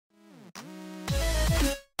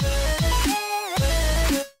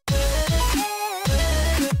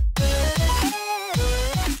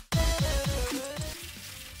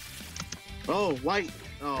white.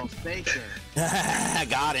 Oh, Faker. I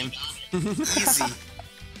got him. Easy.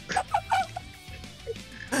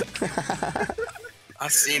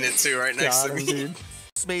 I've seen it too, right next to me. Dude.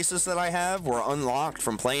 Spaces that I have were unlocked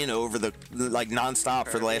from playing over the like nonstop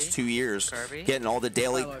for the last 2 years. Kirby? Getting all the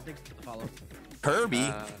daily. Kirby?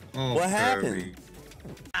 What happened?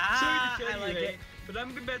 Sorry to kill you, eh? But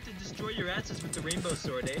I'm about to destroy your asses with the rainbow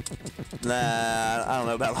sword, eh? Nah, I don't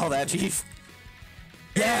know about all that, Chief.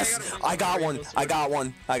 Yes, I got one. I got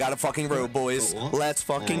one. I got a fucking robe, boys. Let's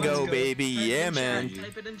fucking go, baby. Yeah, man.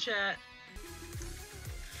 Type it in chat.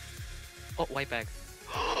 Oh, white bag.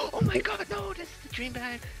 Oh my god, no, this is the dream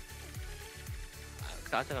bag.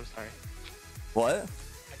 Gotham, I'm sorry. What?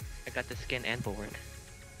 I got the skin and bulwark.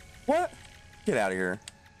 What? Get out of here.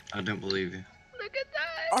 I don't believe you. Look at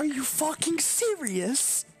that! Are you fucking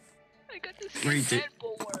serious? I got the skin and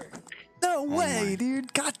bulwark. No way,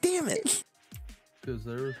 dude. God damn it. Because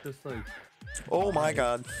there was just like... Oh my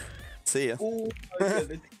god. See ya. Oh my god,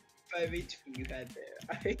 the 5 HP you had there.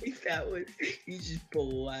 That was... You just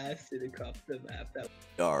blasted across the map. That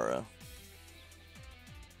Yara.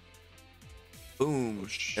 Boom.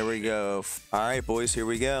 There we go. Alright, boys, here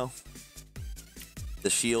we go. The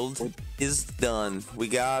shield is done. We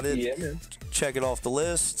got it. Yeah, man. Check it off the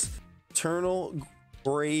list. Eternal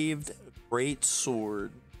Graved Great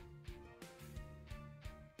Sword.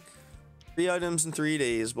 3 items in 3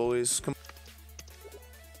 days, boys. Come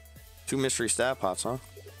 2 mystery stat pots, huh?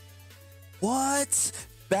 What?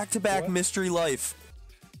 Back-to-back mystery life.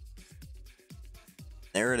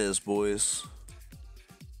 There it is, boys.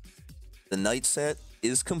 The night set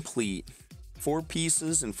is complete. 4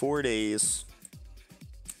 pieces in 4 days.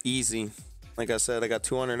 Easy. Like I said, I got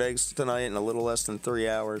 200 eggs tonight in a little less than 3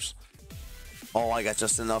 hours. Oh, I got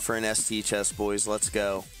just enough for an ST chest, boys. Let's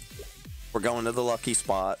go. We're going to the lucky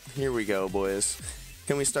spot. Here we go, boys.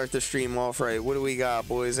 Can we start the stream off right? What do we got,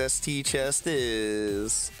 boys? ST chest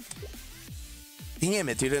is... Damn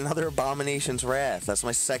it, dude. Another Abomination's Wrath. That's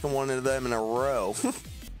my second one of them in a row.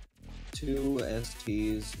 2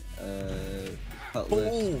 STs,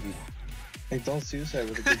 Cutlass. Oh. Hey, don't suicide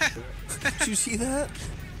with a big sword. Did you see that?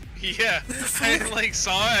 Yeah, I like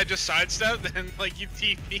saw it, I just sidestepped, and like you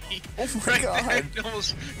TP. Oh my right god. there,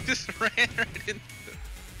 almost just ran right into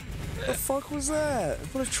What the fuck was that?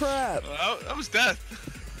 What a trap. that was death.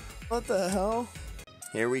 What the hell?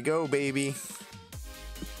 Here we go, baby.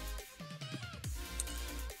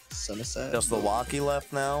 Sunset. Just the walkie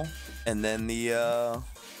left now, and then the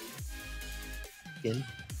Skin.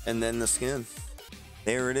 and then the skin.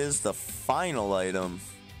 There it is, the final item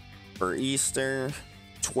for Easter.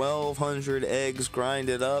 1,200 eggs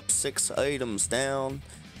grinded up, 6 items down.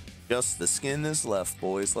 Just the skin is left,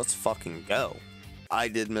 boys. Let's fucking go. I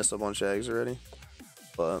did miss a bunch of eggs already,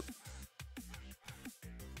 but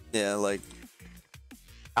yeah, like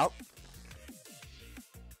out.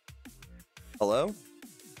 Hello?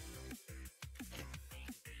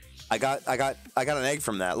 I got an egg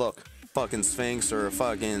from that. Look, fucking Sphinx or a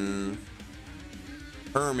fucking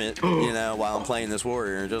hermit, you know, while I'm playing this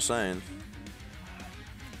warrior. Just saying.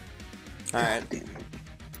 All right.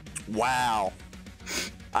 Wow.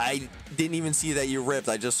 I didn't even see that you ripped.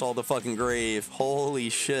 I just saw the fucking grave. Holy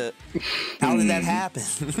shit. How did that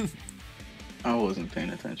happen? I wasn't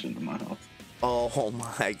paying attention to my health. Oh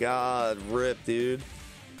my god. Rip, dude.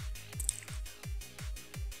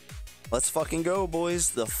 Let's fucking go,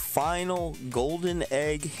 boys. The final golden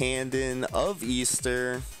egg hand-in of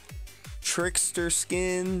Easter. Trickster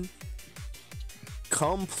skin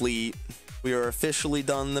complete. We are officially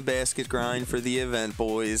done the basket grind for the event,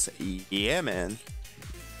 boys. Yeah, man.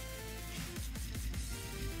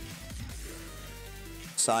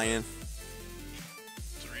 Cyan.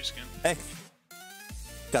 It's a reskin. Hey.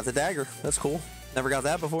 Got the dagger. That's cool. Never got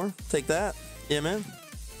that before. Take that. Yeah, man.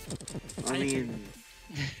 I mean,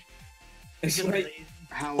 It's like,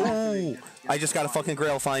 how Oh, often I just got a fucking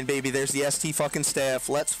grail find, baby. There's the ST fucking staff.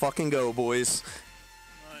 Let's fucking go, boys.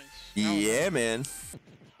 Nice. Yeah, man.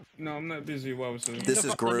 No, I'm not busy. What was it? This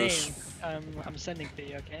is gross. I'm sending to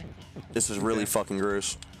you, okay? This is really fucking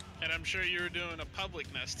gross. And I'm sure you were doing a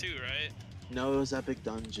public nest too, right? No, it was Epic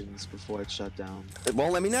Dungeons before it shut down. It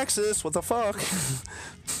won't let me Nexus. What the fuck?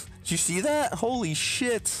 Did you see that? Holy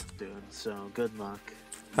shit. Dude, so good luck.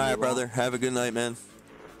 All right, brother. Have a good night, man.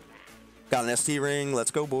 Got an ST ring.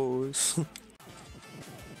 Let's go, boys.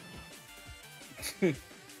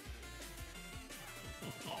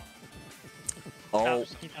 Oh,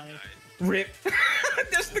 Rip.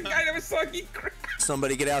 That's the guy that was talking crap.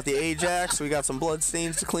 somebody get out the Ajax. We got some blood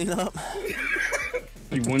stains to clean up.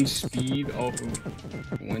 1 speed off of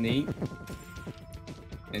 1.8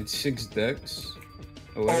 and 6 dex.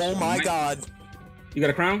 Oh my god. You got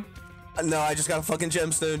a crown? No, I just got a fucking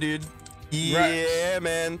gemstone, dude. Yeah,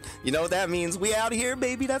 man. You know what that means? We out here,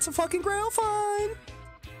 baby. That's a fucking grail find.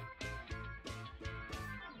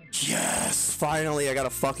 Yes, finally, I got a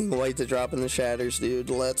fucking white to drop in the shatters, dude.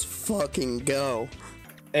 Let's fucking go.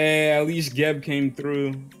 Hey, at least Geb came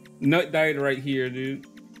through. Nut died right here, dude.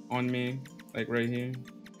 On me. Like right here.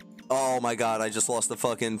 Oh my god, I just lost the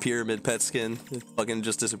fucking pyramid pet skin. It fucking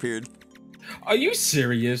just disappeared. Are you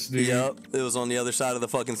serious, dude? Yep, it was on the other side of the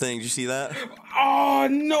fucking thing. Did you see that? Oh,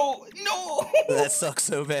 no, no. That sucks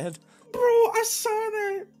so bad. Bro, I saw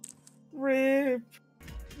that. Rip.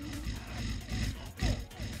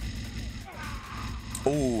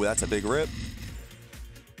 Oh, that's a big rip.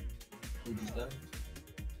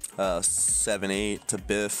 7-8 to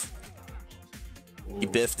Biff. He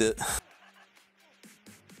biffed it.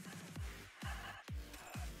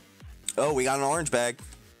 Oh, we got an orange bag.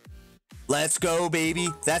 Let's go, baby.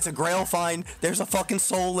 That's a grail find. There's a fucking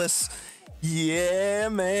soulless. Yeah,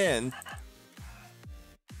 man.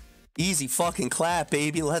 Easy fucking clap,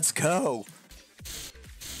 baby. Let's go.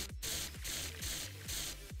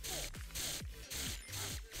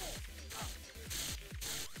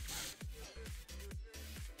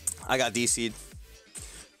 I got DC'd.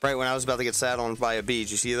 Right when I was about to get sat on by a bee.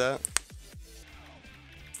 Did you see that?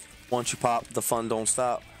 Once you pop, the fun don't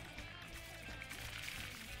stop.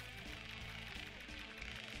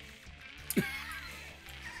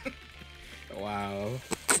 Wow.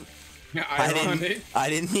 I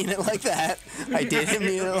didn't mean it like that. I didn't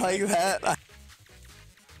mean it like that.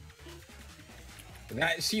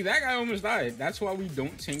 See, that guy almost died. That's why we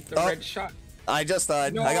don't take the red shot. I just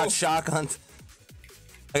died. No. I got shotgunned.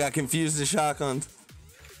 I got confused and shotgunned.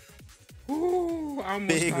 Ooh, I almost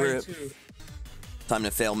Big died rip. too. Time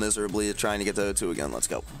to fail miserably at trying to get to O2 again. Let's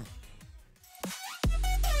go.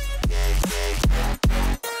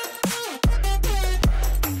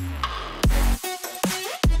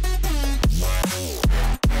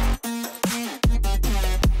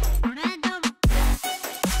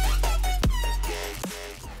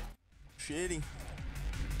 Shitty.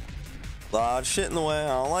 Lot of shit in the way. I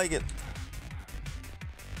don't like it.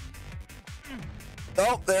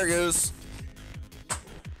 Oh, there it goes.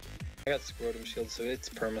 I got scrotum shield, so it's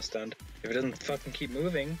perma-stunned. If it doesn't fucking keep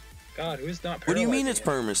moving, God, who's not paralyzed? What do you mean it's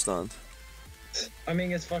perma-stunned? I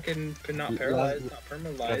mean, it's fucking not paralyzed, not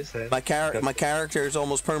perma-lyzed. My character is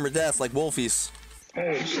almost perma-death, like Wolfie's.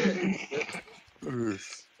 Holy shit.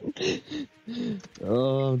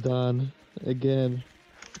 Oh, I'm done. Again.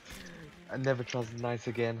 I never trust nice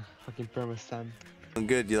again. Fucking perma-stun. I'm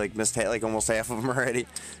good. You like missed like almost half of them already.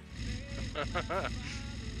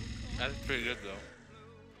 That's pretty good though.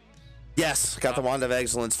 Yes, got the wand of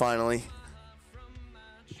excellence finally.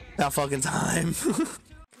 About fucking time.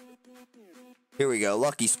 Here we go.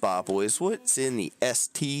 Lucky spot, boys. What's in the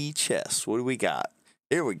ST chest? What do we got?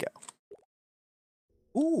 Here we go.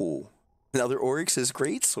 Ooh, another Oryx's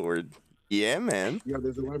greatsword. Yeah, man. Yo,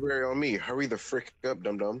 there's a library on me. Hurry the frick up,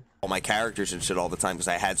 dum-dum. All my characters and shit all the time because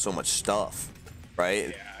I had so much stuff,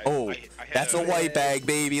 right? Yeah, I that's a white bag,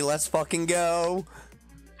 baby. Let's fucking go.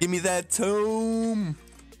 Give me that tome.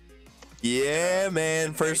 Yeah,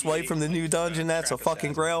 man. First white from the new dungeon. That's a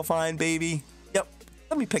fucking grail find, baby. Yep.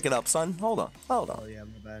 Let me pick it up, son. Hold on. Hold on. Oh, yeah,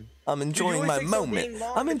 my bad. I'm enjoying my moment.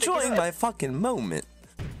 I'm enjoying my fucking moment.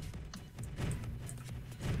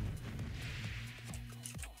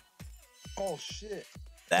 Oh, shit.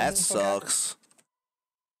 That sucks.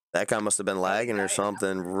 That guy must have been lagging or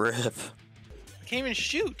something. Rip. I can't even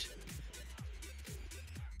shoot.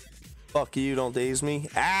 Fuck you, don't daze me.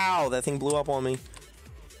 Ow, that thing blew up on me.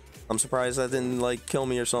 I'm surprised that didn't, like, kill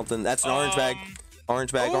me or something. That's an orange bag.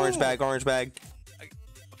 Orange bag, orange bag, orange bag.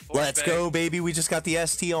 Let's go, baby. We just got the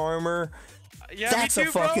ST armor. Yeah, that's me too,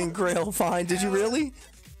 a fucking grail find. Did you really?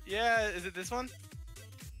 Yeah, is it this one?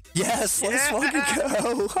 Yes, let's fucking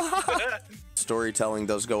go. Storytelling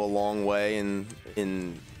does go a long way in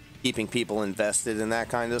keeping people invested in that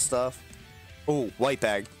kind of stuff. Oh, white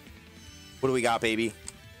bag. What do we got, baby?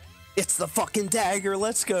 It's the fucking dagger.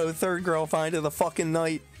 Let's go. Third girl find of the fucking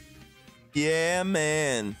night. Yeah,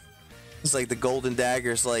 man. It's like the golden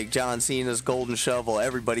dagger's like John Cena's golden shovel.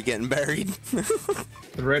 Everybody getting buried.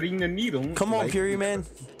 Threading the needle. Come on, like Fury Man.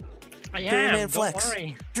 I Fury am, Man don't flex.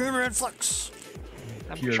 worry. Fury Man flex.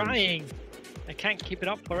 I'm Fury. trying. I can't keep it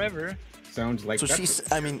up forever. Sounds like So that's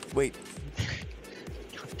she's. I mean, wait.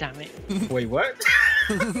 God damn it. Wait, what?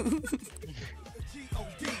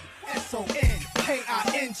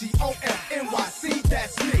 SONKINGOFNYC,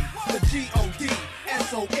 that's me. The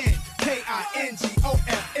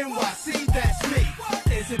GODSONKINGOFNYC, that's me.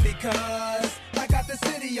 Is it because I got the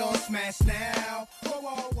city on smash now? Whoa,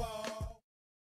 whoa, whoa.